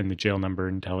and the jail number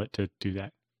and tell it to do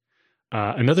that.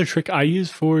 Another trick I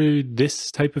use for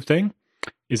this type of thing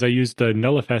is I use the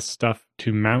nullfs stuff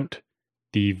to mount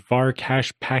the var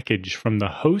cache package from the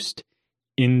host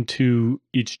into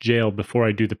each jail before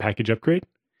I do the package upgrade,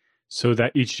 so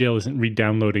that each jail isn't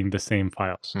re-downloading the same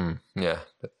files.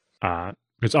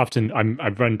 Because often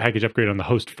I've run package upgrade on the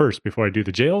host first before I do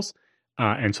the jails,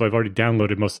 and so I've already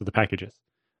downloaded most of the packages.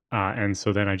 And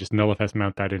so then I just nullfs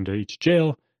mount that into each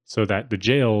jail so that the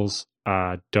jails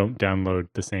don't download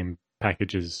the same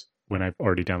packages when I've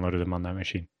already downloaded them on that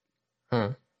machine.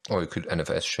 Or you could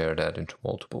NFS share that into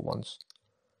multiple ones.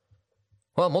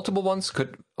 Well, multiple ones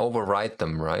could override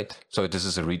them, right? So this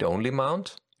is a read-only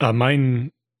mount?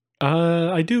 Mine,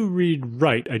 I do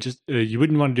read-write. I just, you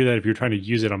wouldn't want to do that if you're trying to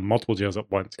use it on multiple jails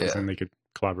at once, because then they could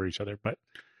collaborate each other. But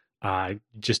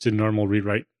just a normal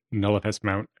read-write nullfs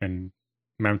mount and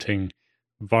mounting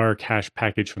var cache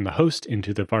package from the host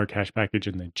into the var cache package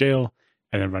in the jail,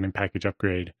 and then running package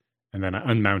upgrade, and then I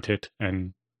unmount it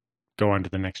and go on to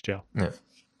the next jail. Yeah,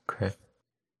 okay.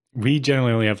 We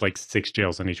generally only have like 6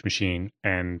 jails on each machine,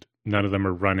 and none of them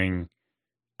are running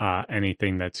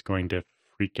anything that's going to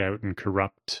freak out and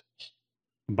corrupt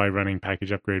by running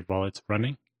package upgrade while it's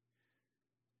running.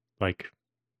 Like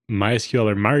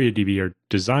MySQL or MariaDB are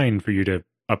designed for you to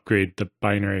upgrade the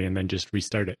binary and then just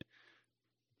restart it.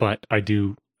 But I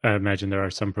do imagine there are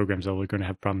some programs that are going to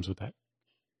have problems with that.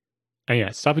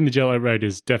 And stopping the jail outright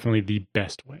is definitely the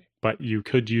best way. But you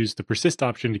could use the persist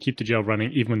option to keep the jail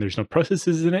running even when there's no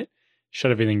processes in it,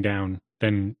 shut everything down,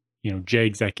 then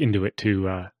JExec into it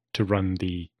to run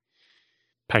the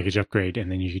package upgrade,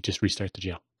 and then you could just restart the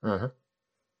jail. Mm-hmm.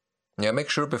 Yeah, make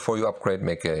sure before you upgrade,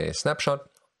 make a snapshot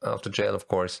of the jail, of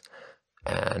course,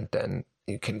 and then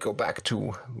you can go back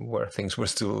to where things were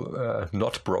still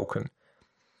not broken.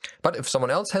 But if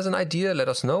someone else has an idea, let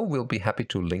us know. We'll be happy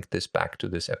to link this back to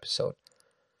this episode.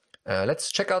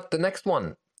 Let's check out the next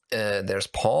one. There's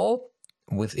Paul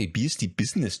with a BSD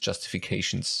business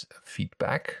justifications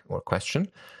feedback or question.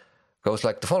 Goes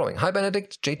like the following. Hi,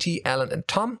 Benedict, JT, Alan, and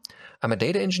Tom. I'm a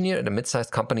data engineer at a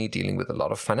mid-sized company dealing with a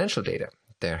lot of financial data.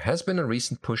 There has been a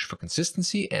recent push for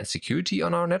consistency and security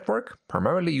on our network,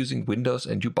 primarily using Windows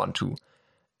and Ubuntu.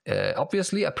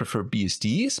 Obviously, I prefer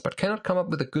BSDs, but cannot come up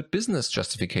with a good business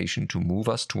justification to move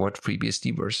us toward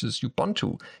FreeBSD versus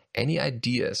Ubuntu. Any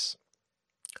ideas?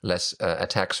 Less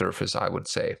attack surface, I would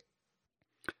say.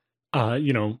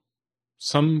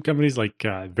 Some companies like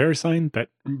VeriSign that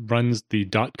runs the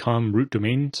 .com root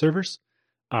domain servers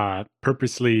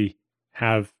purposely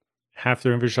have half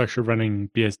their infrastructure running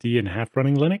BSD and half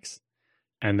running Linux.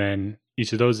 And then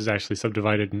each of those is actually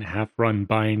subdivided in half run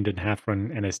bind and half run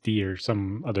NSD or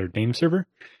some other name server.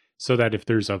 So that if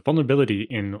there's a vulnerability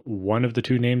in one of the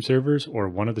two name servers or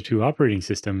one of the two operating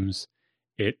systems,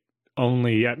 it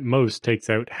only at most takes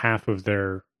out half of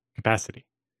their capacity.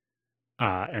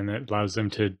 And that allows them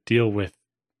to deal with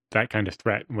that kind of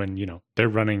threat when, they're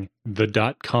running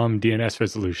the .com DNS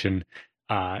resolution.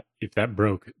 If that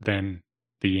broke, then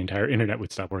the entire internet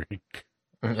would stop working.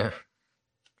 Yeah.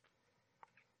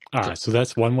 So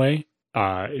that's one way,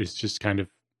 is just kind of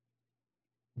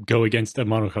go against a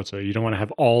monoculture. You don't want to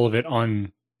have all of it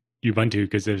on Ubuntu,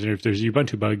 because if there's a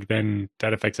Ubuntu bug, then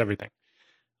that affects everything.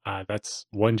 That's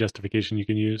one justification you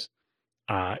can use.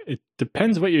 It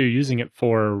depends what you're using it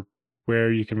for,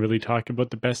 where you can really talk about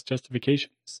the best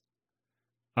justifications.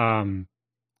 But,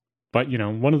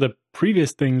 one of the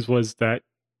previous things was that,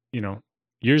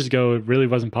 years ago, it really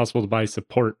wasn't possible to buy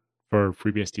support for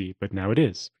FreeBSD, but now it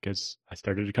is, because I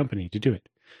started a company to do it,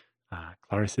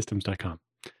 clarasystems.com.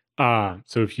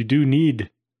 So if you do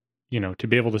need, to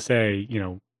be able to say,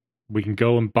 we can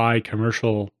go and buy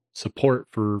commercial support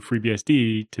for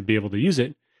FreeBSD to be able to use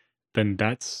it, then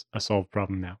that's a solved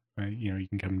problem now, right? You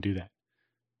can come and do that.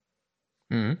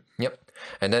 Mm-hmm. Yep.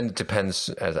 And then it depends,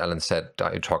 as Alan said,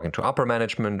 are you talking to upper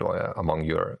management or among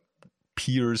your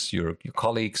peers, your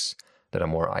colleagues that are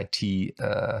more IT,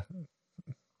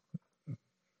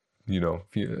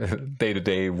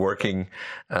 day-to-day working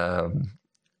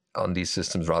on these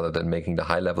systems rather than making the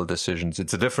high-level decisions.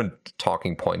 It's a different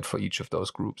talking point for each of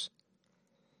those groups.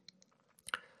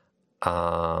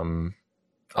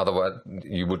 Otherwise,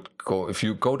 if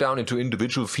you go down into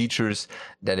individual features,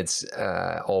 then it's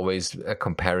always a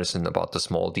comparison about the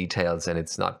small details, and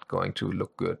it's not going to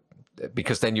look good,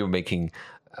 because then you're making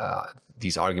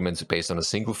these arguments based on a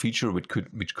single feature,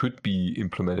 which could be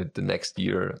implemented the next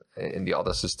year in the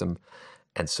other system.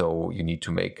 And so you need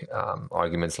to make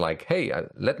arguments like, hey,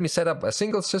 let me set up a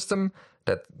single system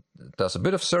that does a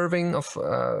bit of serving of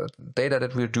data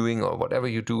that we're doing, or whatever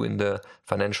you do in the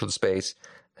financial space,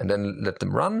 and then let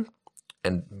them run,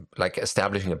 and like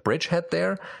establishing a bridgehead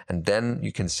there. And then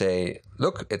you can say,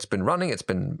 look, it's been running, it's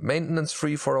been maintenance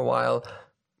free for a while.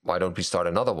 Why don't we start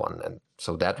another one? And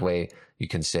so that way you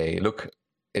can say, look,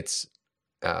 it's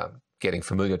getting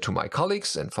familiar to my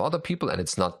colleagues and for other people, and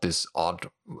it's not this odd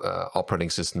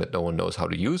operating system that no one knows how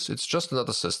to use. It's just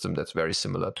another system that's very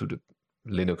similar to the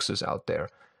Linuxes out there.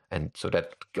 And so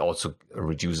that also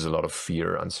reduces a lot of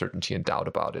fear, uncertainty, and doubt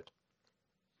about it.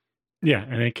 Yeah,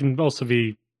 and it can also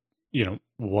be,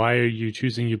 why are you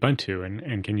choosing Ubuntu?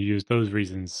 And can you use those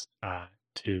reasons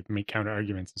to make counter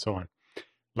arguments and so on?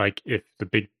 Like, if the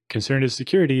big concern is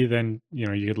security, then,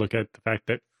 you could look at the fact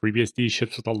that FreeBSD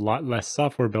ships with a lot less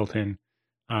software built in.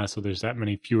 So there's that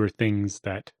many fewer things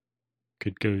that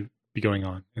could be going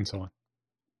on and so on.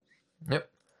 Yep.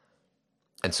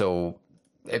 And so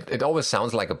it always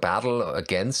sounds like a battle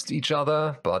against each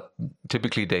other, but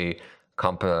typically they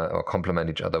complement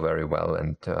each other very well,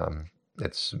 and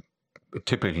it's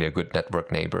typically a good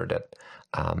network neighbor that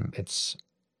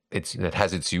that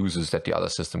has its uses that the other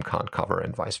system can't cover,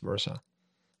 and vice versa.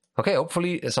 Okay,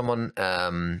 hopefully someone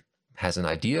has an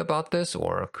idea about this,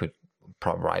 or could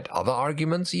provide other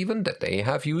arguments even that they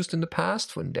have used in the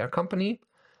past in their company.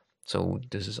 So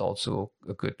this is also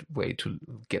a good way to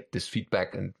get this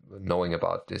feedback and knowing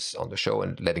about this on the show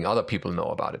and letting other people know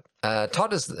about it.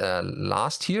 Todd is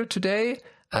last here today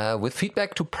with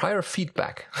feedback to prior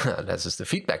feedback. This is the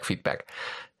feedback.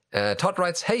 Todd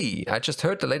writes, hey, I just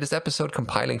heard the latest episode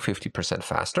compiling 50%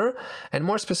 faster, and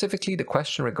more specifically the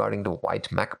question regarding the white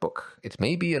MacBook. It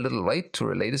may be a little late to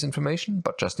relay this information,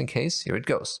 but just in case, here it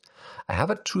goes. I have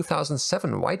a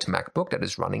 2007 white MacBook that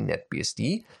is running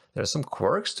NetBSD. There are some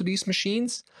quirks to these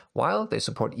machines. While they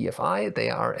support EFI, they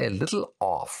are a little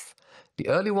off. The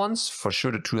early ones, for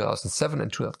sure the 2007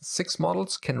 and 2006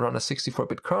 models, can run a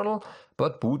 64-bit kernel,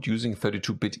 but boot using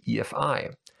 32-bit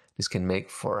EFI. This can make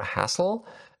for a hassle.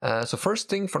 So first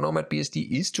thing for Nomad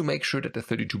BSD is to make sure that the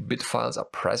 32-bit files are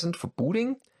present for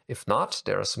booting. If not,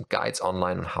 there are some guides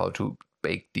online on how to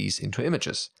bake these into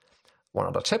images. One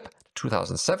other tip,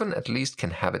 2007 at least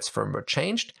can have its firmware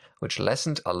changed, which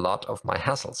lessened a lot of my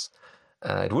hassles.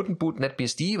 It wouldn't boot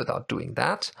NetBSD without doing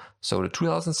that, so the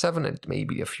 2007 and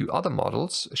maybe a few other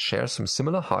models share some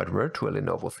similar hardware to a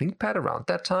Lenovo ThinkPad around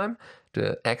that time,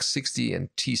 the X60 and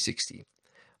T60.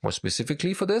 More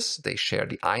specifically for this, they share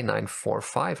the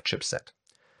i945 chipset.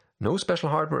 No special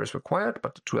hardware is required,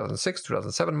 but the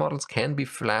 2006-2007 models can be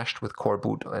flashed with Core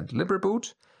Boot and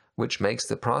LiberBoot, which makes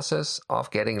the process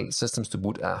of getting systems to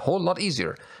boot a whole lot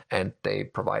easier. And they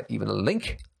provide even a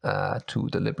link to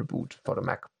the LiberBoot for the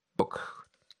MacBook.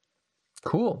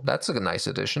 Cool, that's a nice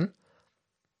addition.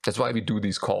 That's why we do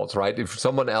these calls, right? If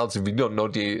we don't know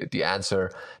the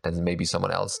answer, then maybe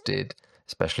someone else did,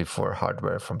 especially for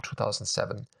hardware from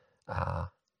 2007.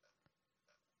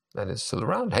 And it's still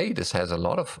around. Hey, this has a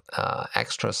lot of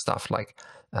extra stuff like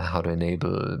how to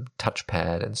enable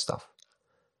touchpad and stuff.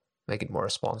 Make it more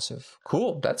responsive.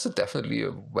 Cool. That's definitely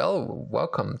a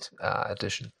welcomed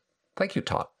addition. Thank you,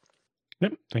 Todd.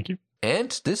 Yep, thank you.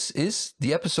 And this is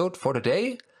the episode for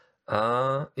today.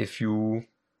 If you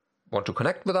want to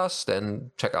connect with us,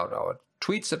 then check out our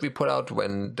tweets that we put out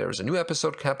when there's a new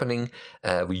episode happening.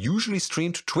 We usually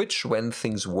stream to Twitch when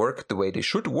things work the way they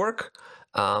should work.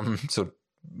 So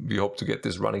we hope to get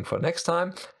this running for next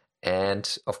time.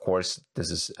 And of course, this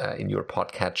is in your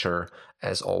podcatcher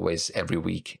as always every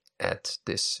week at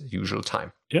this usual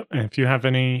time. Yep. And if you have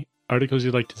any articles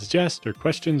you'd like to suggest or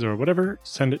questions or whatever,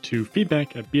 send it to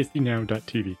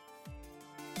feedback@bsdnow.tv.